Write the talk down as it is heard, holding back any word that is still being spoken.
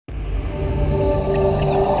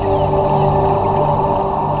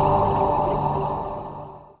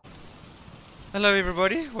Hello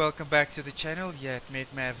everybody, welcome back to the channel here at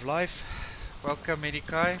Mav Live. Welcome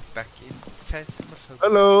Medekai, back in Phasmophobia.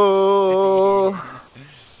 Hello!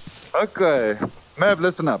 Okay, Mav,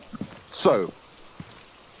 listen up. So,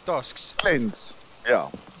 Tasks. cleanse. Yeah.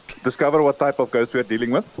 Discover what type of ghost we are dealing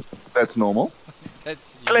with. That's normal.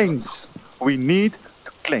 That's Cleanse. We need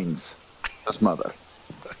to cleanse this mother.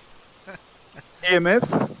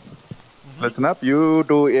 EMF. Listen up, you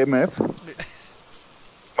do EMF.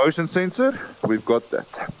 Motion sensor, we've got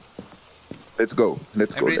that. Let's go.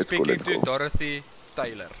 Let's go. We're Let's go. speaking Let's to go. Dorothy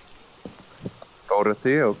Taylor.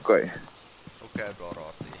 Dorothy, okay. Okay,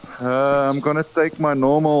 Dorothy. I'm gonna take my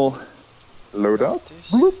normal loadout.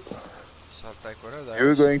 So I'll take one of those.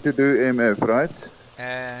 You're going to do EMF, right?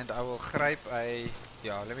 And I will grab a...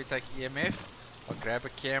 Yeah, let me take EMF. I'll grab a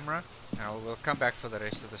camera. And I will come back for the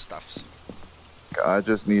rest of the stuffs. I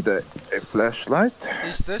just need a flashlight.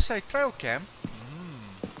 Is this a trail cam?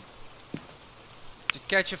 To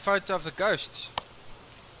catch a photo of the ghosts.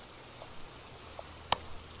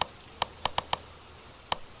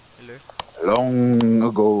 Hello. Long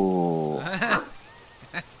ago.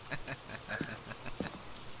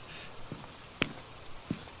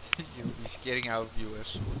 You'll be scaring our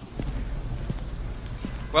viewers.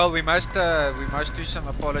 Well, we must do some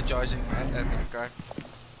apologizing, Medekai.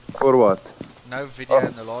 For what? No video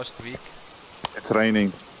in the last week. It's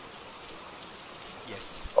raining.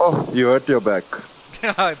 Yes. Oh, you hurt your back.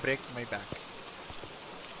 I break my back.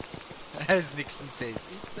 As Nixon says,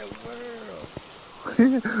 it's a world.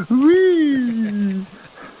 Whee!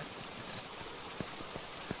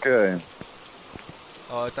 Okay.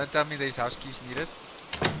 Oh, don't tell me there's house keys needed.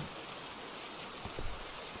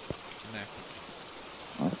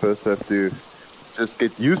 No. I first have to just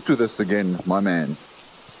get used to this again, my man.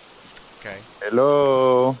 Okay.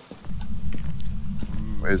 Hello.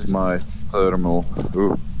 Where's my thermal?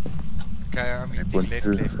 Ooh. Okay, I'm eating left.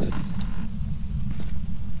 Any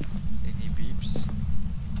beeps?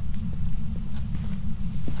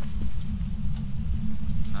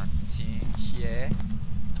 Nothing here.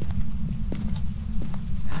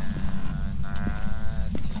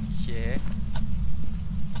 Nothing here.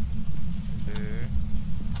 Hello.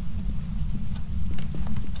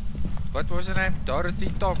 What was her name? Dorothy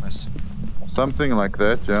Thomas. Something like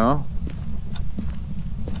that, yeah.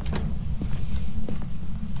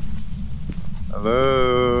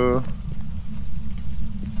 Hello,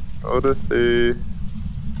 Dorothy.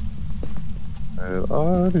 Where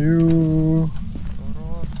are you?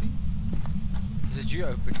 Dorothy? Is it you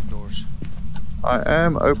opening doors? I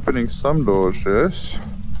am opening some doors, yes.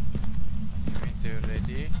 You're into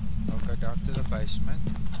already. I'll go down to the basement.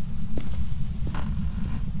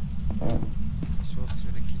 Let's walk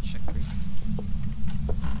through the kitchen quick.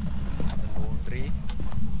 The laundry.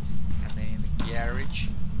 And then in the garage.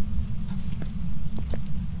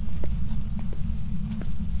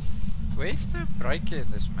 Where's the breaker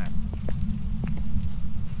in this map?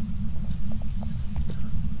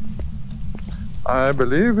 I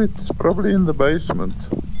believe it's probably in the basement.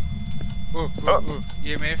 Oh,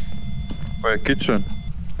 EMF? Where, kitchen?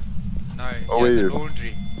 No, Oh, yeah, the where?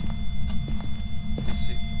 laundry.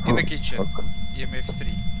 In the kitchen. Okay. EMF 3.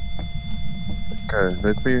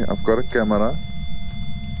 Okay, I've got a camera.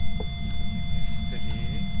 EMF 3.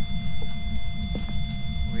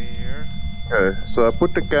 Where? Okay, so I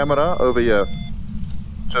put the camera over here.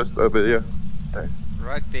 Just over here. Okay.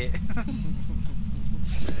 Right there.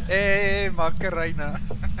 Hey, Macarena.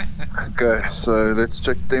 Okay, so let's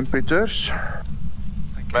check temperatures.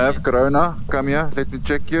 Okay. Mav, Corona, come here, let me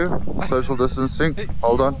check you. Social distancing.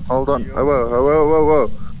 Hold on. Oh, whoa.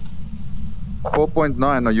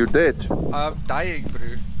 4.9, are you dead? I'm dying, bro.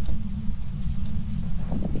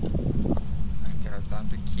 Okay, I've done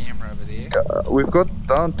the camera over there. We've got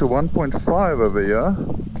down to 1.5 over here.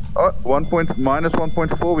 Oh, minus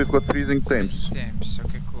 1.4, we've got freezing temps. Temps,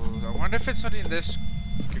 okay, cool. I wonder if it's not in this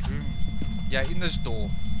room. Yeah, in this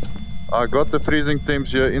door. I got the freezing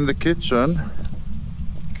temps here in the kitchen.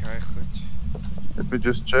 Okay, good. Let me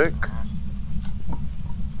just check.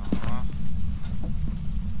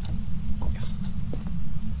 Yeah.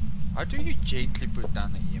 How do you gently put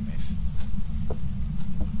down the EMF?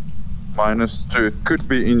 -2. It could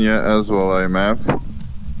be in here as well, Mav. Okay,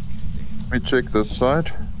 Let me check this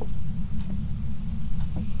side.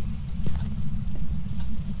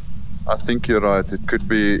 I think you're right, it could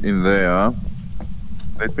be in there.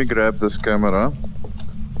 Let me grab this camera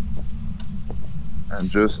and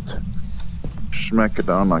just smack it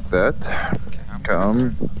down like that. okay, I'm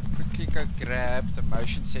gonna quickly go grab the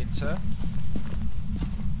motion sensor.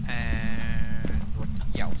 And what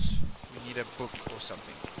else? We need a book or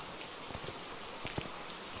something.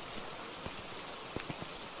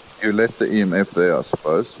 You left the EMF there, I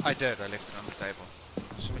suppose. I did, I left it on the table.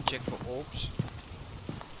 So we check for orbs.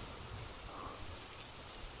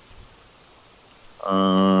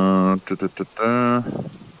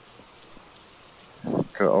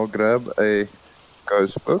 Okay, I'll grab a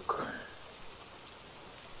ghost book.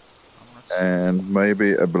 And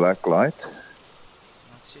maybe a black light. I'm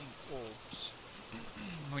not seeing orbs.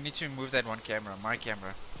 We need to remove that one camera, my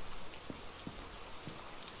camera.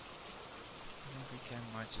 We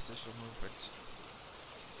might just remove it.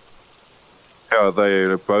 Yeah,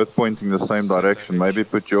 they're both pointing the same direction. Maybe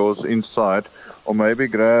put yours inside, or maybe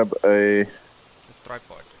grab a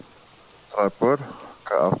tripod. Tripod.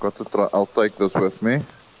 Okay, I've got the I'll take this with me.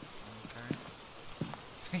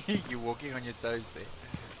 Okay. You're walking on your toes there.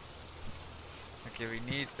 Okay, we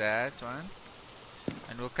need that one,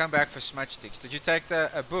 and we'll come back for smudge sticks. Did you take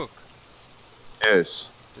a book? Yes.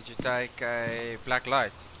 Did you take a black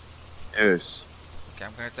light? Yes. Okay,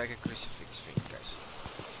 I'm gonna take a crucifix for you guys.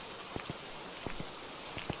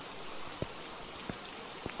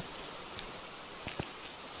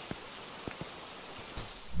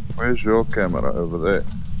 Where's your camera? Over there.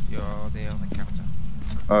 You're there on the counter.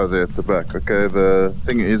 Oh, there at the back. Okay, the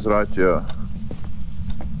thing is right here.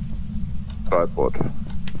 Tripod.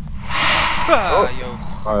 Ah, oh, yo.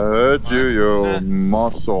 I heard you, you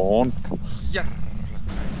mossahond. Yeah.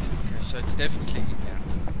 Okay, so it's definitely in here.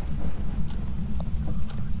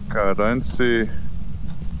 Okay, I don't see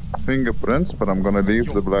fingerprints, but I'm gonna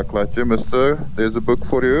leave the black light here, mister. There's a book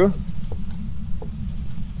for you.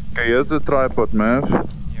 Okay, here's the tripod, Mav. Yeah,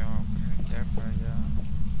 camera, yeah.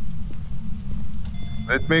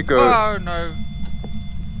 Let me go. Oh no.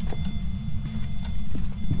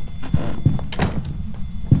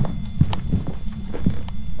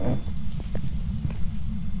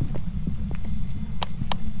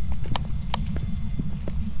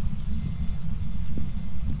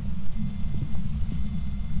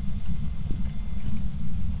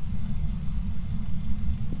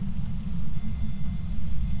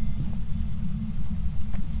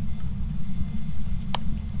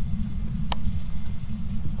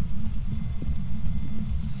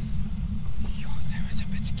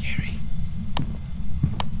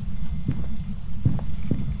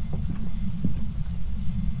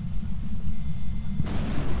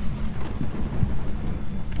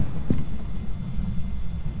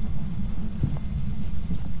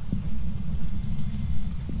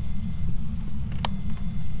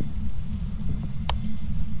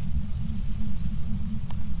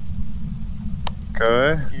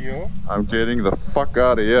 Okay. Yeah. I'm getting the fuck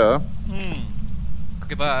out of here.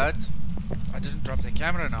 Okay, but I didn't drop the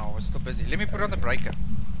camera now. I was still busy. Let me put on the breaker.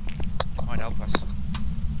 Might help us.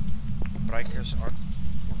 Breaker's on.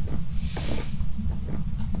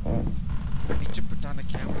 I need to put down the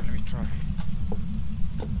camera. Let me try.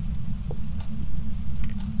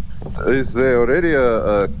 Is there already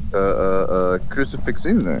a crucifix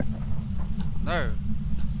in there? No.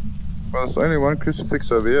 Well, there's only one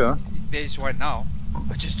crucifix over here. There's one now.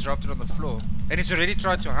 I just dropped it on the floor. And it's already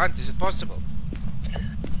tried to hunt. Is it possible?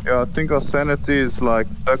 Yeah, I think our sanity is like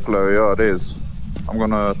that low. Yeah, it is. I'm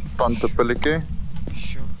gonna taunt the pillike.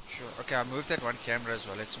 Sure. Okay, I moved that one camera as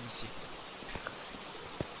well. Let me see.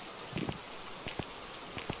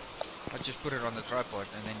 I just put it on the tripod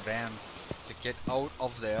and then ran to get out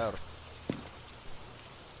of there.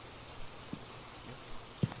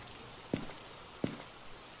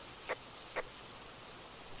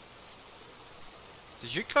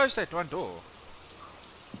 Did you close that one door?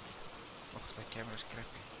 Oh, that camera's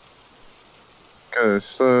crappy. Okay,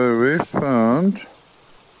 so we found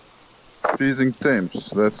freezing temps.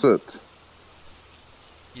 That's it.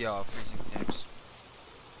 Yeah, freezing temps.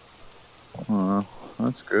 Oh,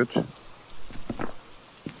 that's good.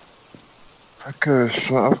 Okay,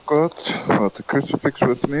 so I've got the crucifix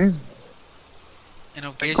with me. And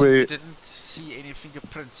I'm guessing you didn't see any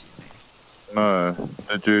fingerprints in there. No.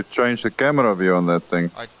 Did you change the camera view on that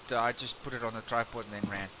thing? I just put it on the tripod and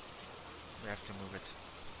then ran. We have to move it.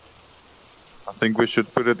 I think we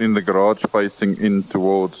should put it in the garage facing in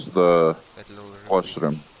towards the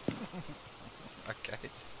washroom. Okay.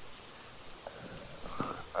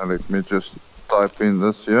 Let me just type in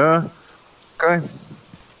this here. Okay.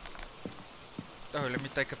 Oh, let me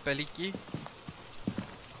take a pelliki.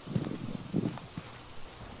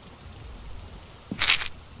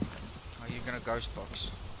 Are you gonna ghost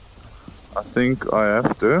box? I think I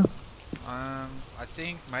have to. I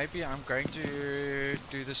think maybe I'm going to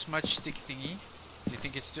do the smudge stick thingy. Do you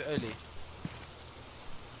think it's too early?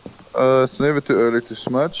 It's never too early to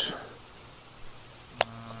smudge.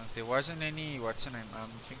 There wasn't any, what's her name,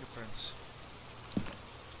 fingerprints.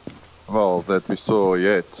 Well, that we saw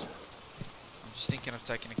yet. I'm just thinking of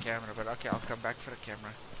taking a camera, but okay, I'll come back for a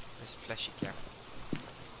camera. This flashy camera.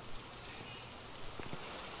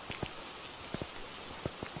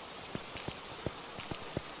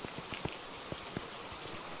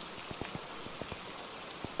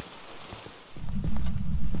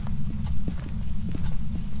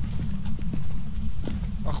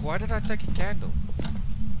 Oh, why did I take a candle?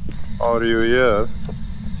 Are you here?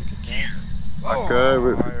 Took a candle. Okay, Oh,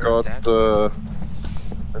 we've I heard got that.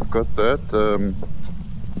 we've got that.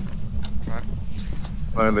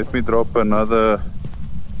 Run. Let me drop another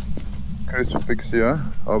crucifix here.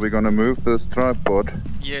 Are we gonna move this tripod?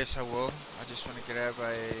 Yes, I will. I just want to grab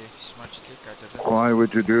a smudge stick. I didn't. Why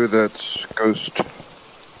would you do that, Ghost?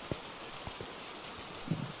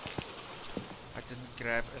 I didn't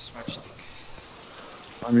grab a smudge stick.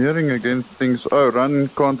 I'm hearing again things. Oh, run,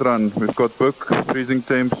 can't run. We've got book, freezing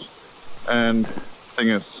temps, and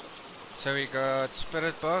thingies. So we got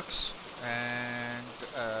spirit box and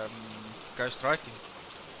ghost writing.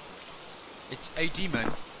 It's a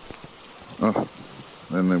demon. Oh,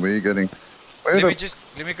 then we're getting. Wait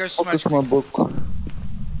Let me go what smudge. is my book?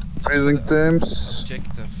 Freezing temps,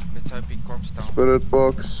 Objective. Let's hope he calms down. spirit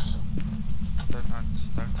box, Don't hunt.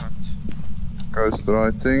 Don't hunt. ghost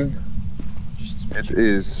writing. Just It smudge.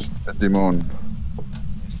 is a demon.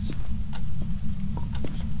 Yes.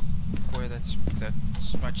 Boy, that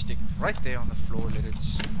smudge stick right there on the floor. Let it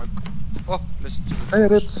smoke. Oh, listen to the Let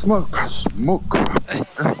doors. it smoke, smoke.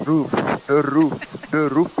 The roof, the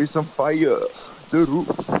roof is on fire. The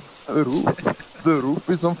roof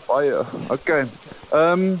is on fire. Okay.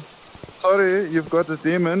 Sorry, you've got a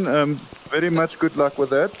demon. Very much good luck with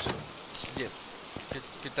that. Yes.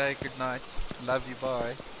 Good day, good night. Love you,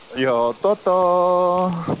 bye. Yeah,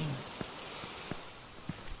 ta-ta.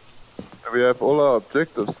 We have all our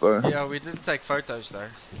objectives though. Yeah, we didn't take photos though,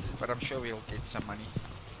 but I'm sure we'll get some money.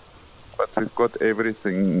 But we've got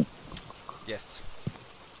everything. Yes.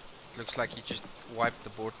 Looks like he just wiped the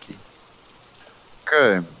board clean.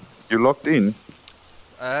 Okay. You locked in?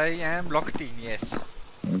 I am locked in, yes.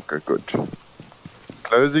 Okay, good.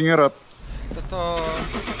 Closing it up. Ta-ta!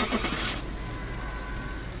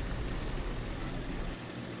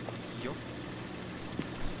 Yo.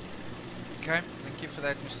 Okay, thank you for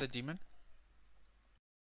that, Mr. Demon.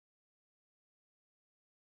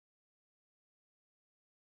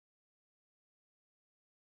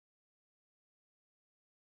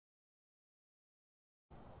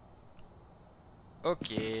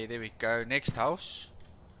 Okay, there we go. Next house.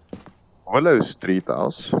 Willow Street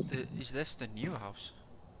house. Is this the new house?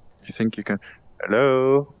 You think you can...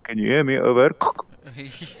 Hello? Can you hear me? Over.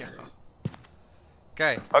 Yeah.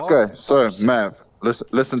 Okay. Okay, so Mav,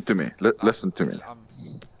 listen to me. Listen to me.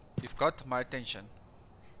 You've got my attention.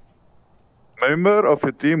 Member of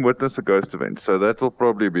your team witnessed a ghost event, so that will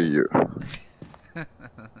probably be you.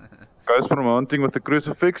 Ghost from hunting with a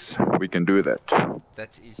crucifix, we can do that.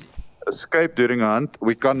 That's easy. Escape during a hunt,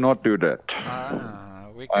 we cannot do that.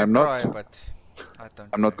 We can try, but I don't.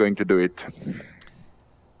 I'm not going to do it.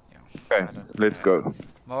 Yeah, Okay, let's go.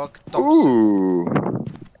 Mark Thompson. Ooh.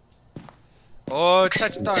 Oh,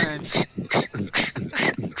 such times.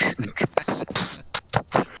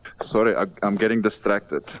 Sorry, I'm getting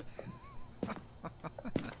distracted.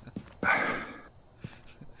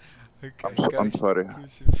 Okay, I'm sorry.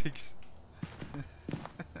 Crucifix.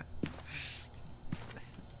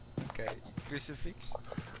 Okay, crucifix.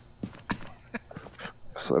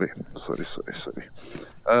 Sorry.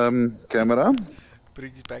 Camera?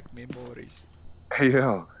 Brings back memories.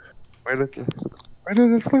 Yeah. Where did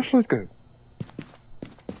the flashlight go?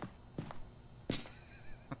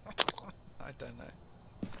 I don't know.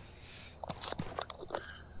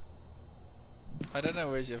 I don't know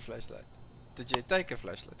where's your flashlight. Did you take a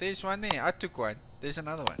flashlight? There's one there. I took one. There's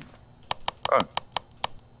another one. Oh.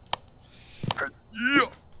 Yeah.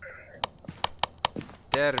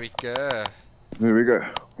 There we go. There we go.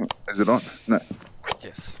 Is it on? No.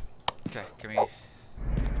 Yes. Okay, can we...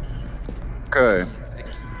 Okay. The key.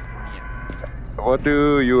 Yeah. What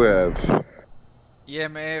do you have?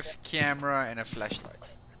 EMF, camera, and a flashlight.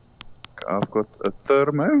 I've got a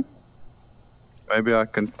thermo. Maybe I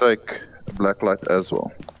can take a black light as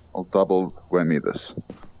well. I'll double whammy this.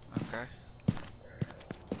 Okay.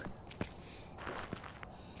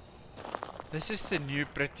 This is the new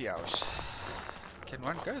pretty house. Can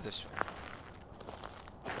one go this way?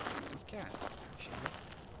 We can, actually.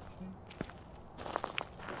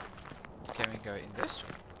 Can we go in this way?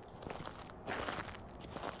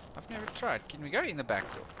 I've never tried. Can we go in the back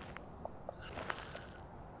door?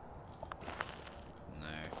 No.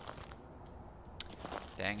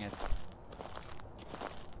 Dang it.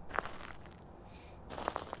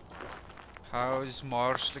 How is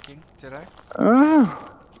Mars looking today?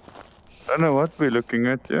 Don't know what we're looking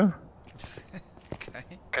at, yeah. Okay.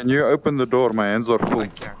 Can you open the door? My hands are full. I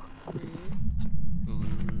can.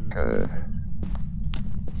 Okay.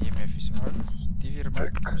 EMF is on. TV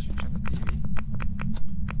remote. Switch on the TV.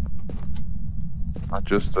 I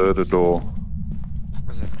just heard a door.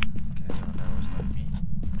 Was it? Okay, no, that was not me.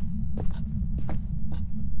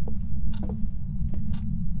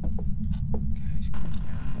 Okay, he's coming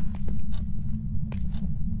here.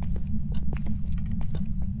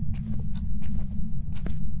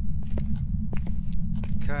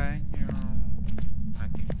 Okay,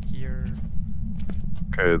 nothing here.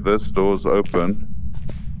 Okay, this door's open.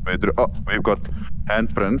 Oh, we've got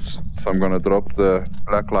handprints, so I'm gonna drop the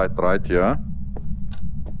black light right here.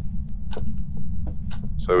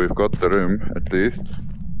 So we've got the room, at least.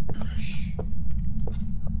 Shh.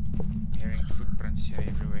 I'm hearing footprints here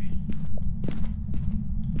everywhere.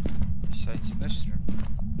 So it's in this room.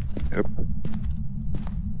 Yep.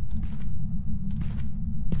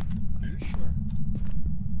 Are you sure?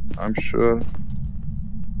 I'm sure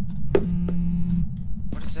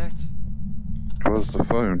What is that? it was the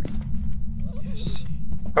phone. Yes.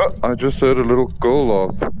 Oh, I just heard a little girl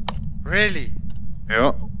laugh. Really?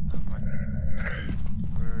 Yeah. Oh my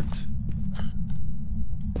word.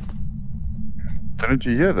 Didn't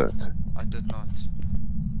you hear that? I did not.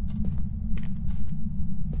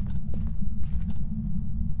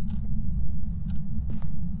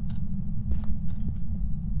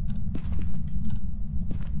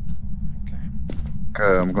 Okay.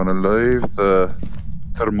 Okay, I'm gonna leave the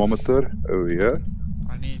thermometer over here.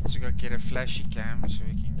 I need to go get a flashy cam so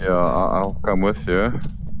we can get Yeah, I'll come with you.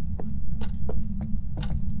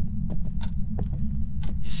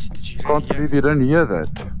 Yes, did you Can't really hear? believe you didn't hear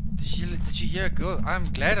that. Did you hear a girl? I'm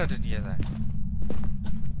glad I didn't hear that.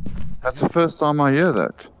 That's the first time I hear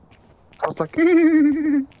that. I was like,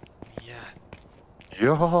 Yeah.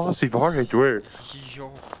 ja, sie waarheid hoor.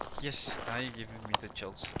 Yo. Yes, now you're giving me the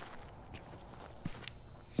chills.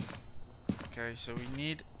 Okay, so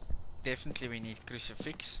definitely we need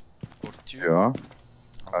crucifix or two. Yeah,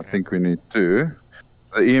 I Okay. think we need two.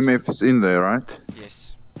 The EMF is in there, right?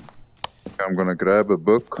 Yes. Okay, I'm gonna grab a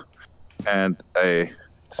book and a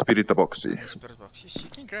spirit boxy. And spirit box. Yes, you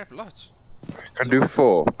can grab lots. I can do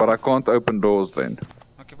 4, but I can't open doors then.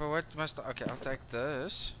 Okay, but what must I... Okay, I'll take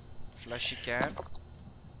this. Flashy cam.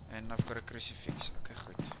 And I've got a crucifix. Okay,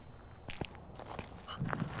 good.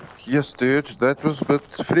 Yes, dude, that was a bit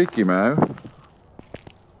freaky, man. Yeah,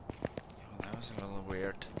 that was a little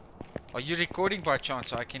weird. Are you recording by chance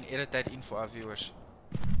so I can edit that in for our viewers?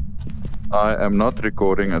 I am not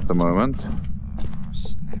recording at the moment. Oh,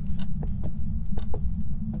 snap.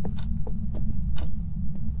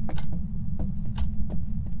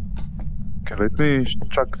 Okay, let me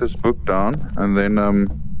chuck this book down, and then I'm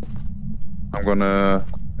gonna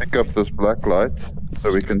pick up this black light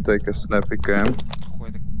so we can take a snappy cam.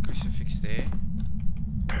 Gooi the crucifix there.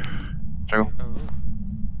 Chill. Oh.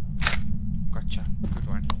 Gotcha. Good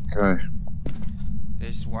one. Okay.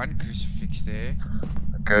 There's one crucifix there.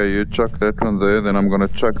 Okay, you chuck that one there, then I'm gonna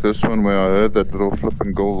chuck this one where I heard that little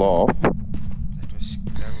flippin' girl laugh. That was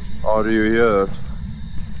Are you here?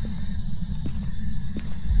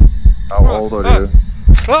 How old are you?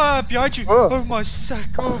 Ah, behind you! Oh. Oh my sack!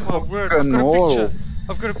 Oh my word! I've Fucking got a hell. picture!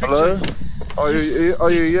 I've got a picture! Hello? Are Yes, you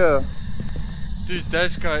dude. here? Dude,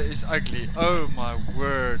 this guy is ugly. Oh my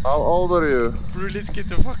word! How old are you? Bro, let's get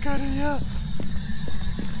the fuck out of here!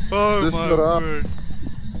 Oh This my is rap. word!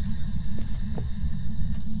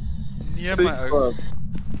 Near Speak my own.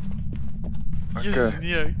 fast. Yes, Okay.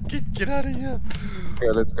 near. Get out of here!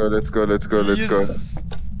 Okay, let's go. Yes.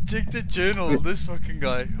 Check the journal, this fucking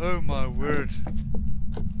guy. Oh my word.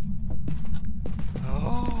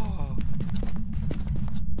 Oh.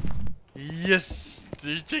 Yes,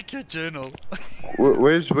 dude, check your journal. Where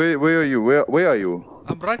are you? Where are you?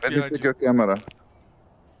 I'm right Let me behind take you. your camera.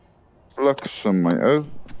 Flux on my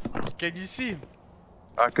Can you see him?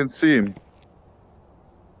 I can see him.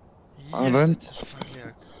 I Yes, don't- that's a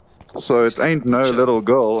fucking... So it ain't no Picture. little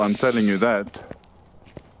girl, I'm telling you that.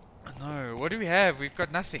 No, what do we have? We've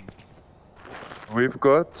got nothing. We've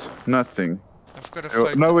got nothing. I've got a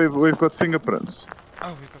photo. No, we've got fingerprints.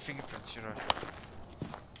 Oh, we've got fingerprints, you're right.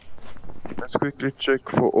 Let's quickly check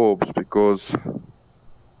for orbs because...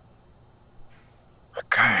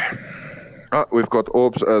 Okay. Ah, we've got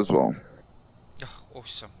orbs as well. Oh,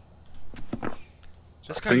 awesome.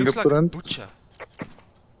 This guy looks like a Fingerprint. butcher.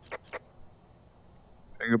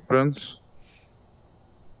 Fingerprints.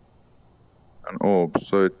 And orbs.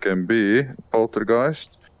 So it can be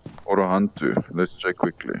poltergeist or a hantu. Let's check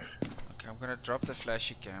quickly. Okay, gonna drop the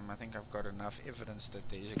flashy cam. I think I've got enough evidence that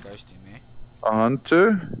there is a ghost in there. A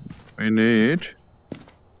hunter. We need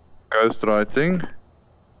ghost writing.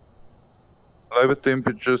 Lower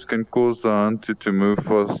temperatures can cause the hunter to move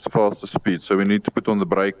faster speed, so we need to put on the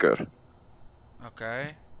breaker.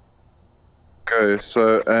 Okay. Okay,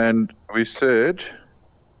 so, and we said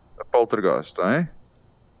a poltergeist, eh?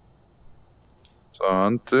 So a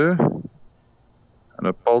hunter and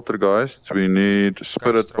a poltergeist, we need a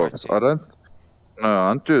spirit box. I don't... No,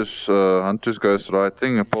 hunter's ghost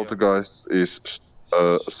writing, a poltergeist is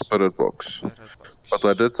spirit box. But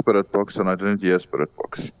I did spirit box and I didn't hear spirit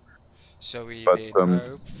box. So we then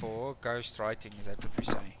hope for ghost writing, is that what we're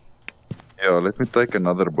saying? Yeah, let me take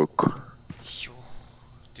another book. Sure.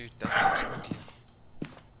 Dude, that looks ugly.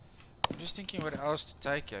 I'm just thinking what else to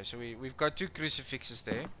take here. So we've got 2 crucifixes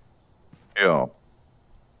there. Yeah.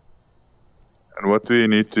 And what do we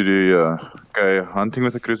need to do here? Okay, hunting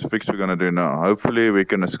with a crucifix we're gonna do now. Hopefully we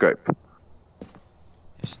can escape.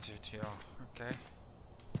 Yes, dude, yeah. Okay.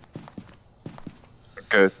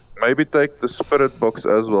 Okay, maybe take the spirit box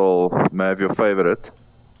as well, Mav, your favorite.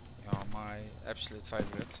 Yeah, my absolute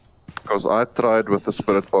favorite. Because I tried with the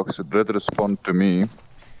spirit box, it did respond to me.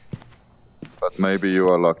 But maybe you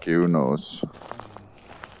are lucky, who knows.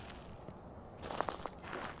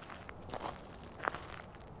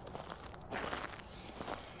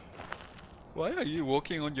 Why are you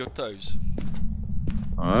walking on your toes?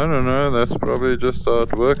 I don't know, that's probably just how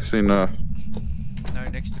it works in No,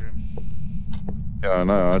 next room. Yeah,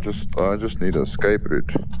 no, I just need an escape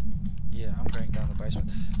route. Yeah, I'm going down the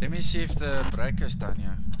basement. Let me see if the breaker's done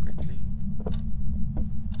here, quickly.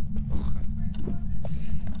 Oh.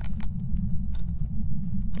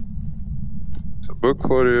 It's a book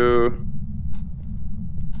for you.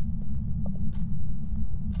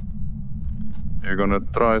 You're gonna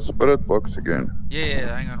try spirit box again.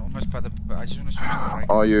 Yeah, hang on, almost by the... I just want to switch the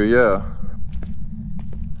breaker. Are you? Yeah.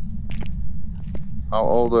 How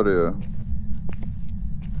old are you?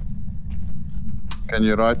 Can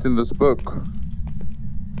you write in this book?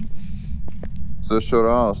 Is this your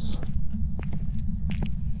house?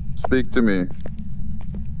 Speak to me.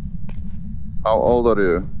 How old are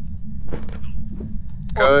you?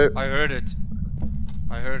 Okay. Oh, I heard it.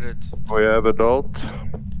 I heard it. We have adult.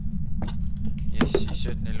 Yes, he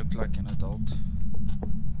certainly looked like an adult.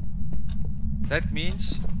 That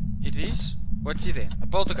means it is... What's he then? A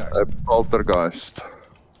poltergeist? A poltergeist.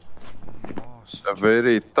 Oh, A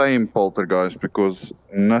very tame poltergeist because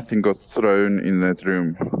nothing got thrown in that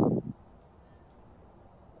room.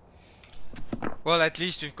 well, at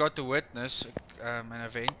least we've got to witness an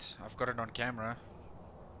event. I've got it on camera.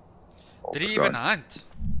 Did he even hunt?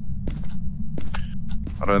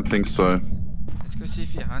 I don't think so. Let's go see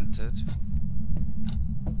if he hunted.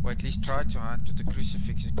 Or at least try to hunt with the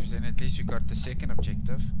crucifixes, because then at least we got the second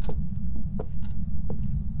objective.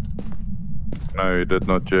 No, he did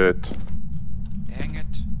not yet. Dang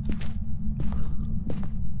it.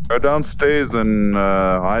 Go downstairs and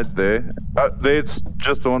hide there. There, it's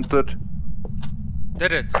just haunted.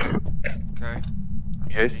 Did it? Okay.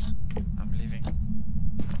 Yes. I'm leaving.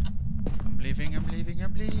 I'm leaving.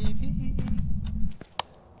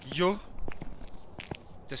 Yo.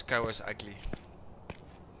 This guy was ugly.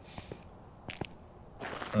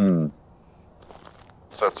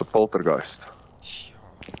 So it's a poltergeist.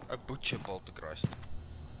 A butcher poltergeist.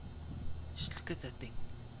 Just look at that thing.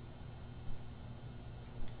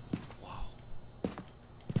 Wow.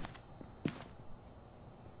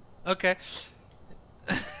 Okay.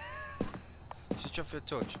 Switch off your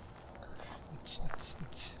torch.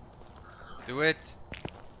 Do it.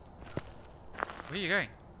 Where are you going?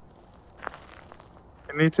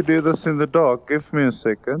 You need to do this in the dark. Give me a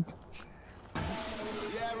second.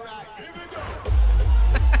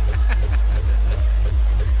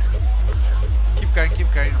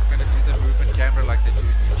 Keep going. I'm gonna do the movement camera like they do in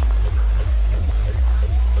YouTube.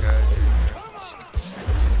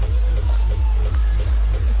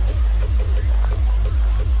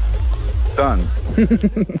 Done.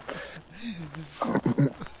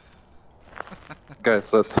 Okay,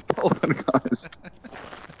 so it's a poltergeist.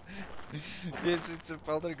 Yes, it's a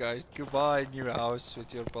poltergeist. Goodbye, new house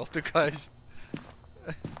with your poltergeist.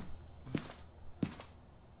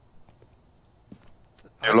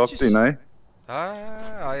 You're locked in, eh?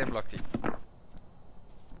 Ah, I am locked in.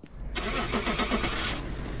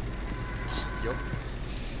 Yup.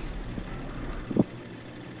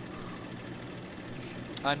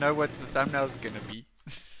 I know what the thumbnail's gonna be.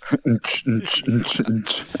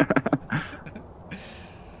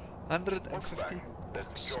 150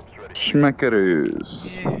 bucks.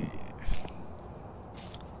 Schmackaroos. Yeah.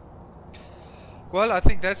 Well, I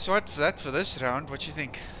think that's what for this round. What you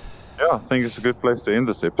think? Yeah, I think it's a good place to end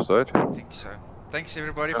this episode. I think so. Thanks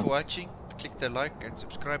everybody for watching. Click the like and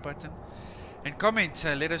subscribe button. And comment.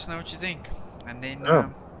 Let us know what you think. And then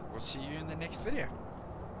we'll see you in the next video.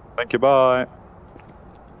 Thank you, bye.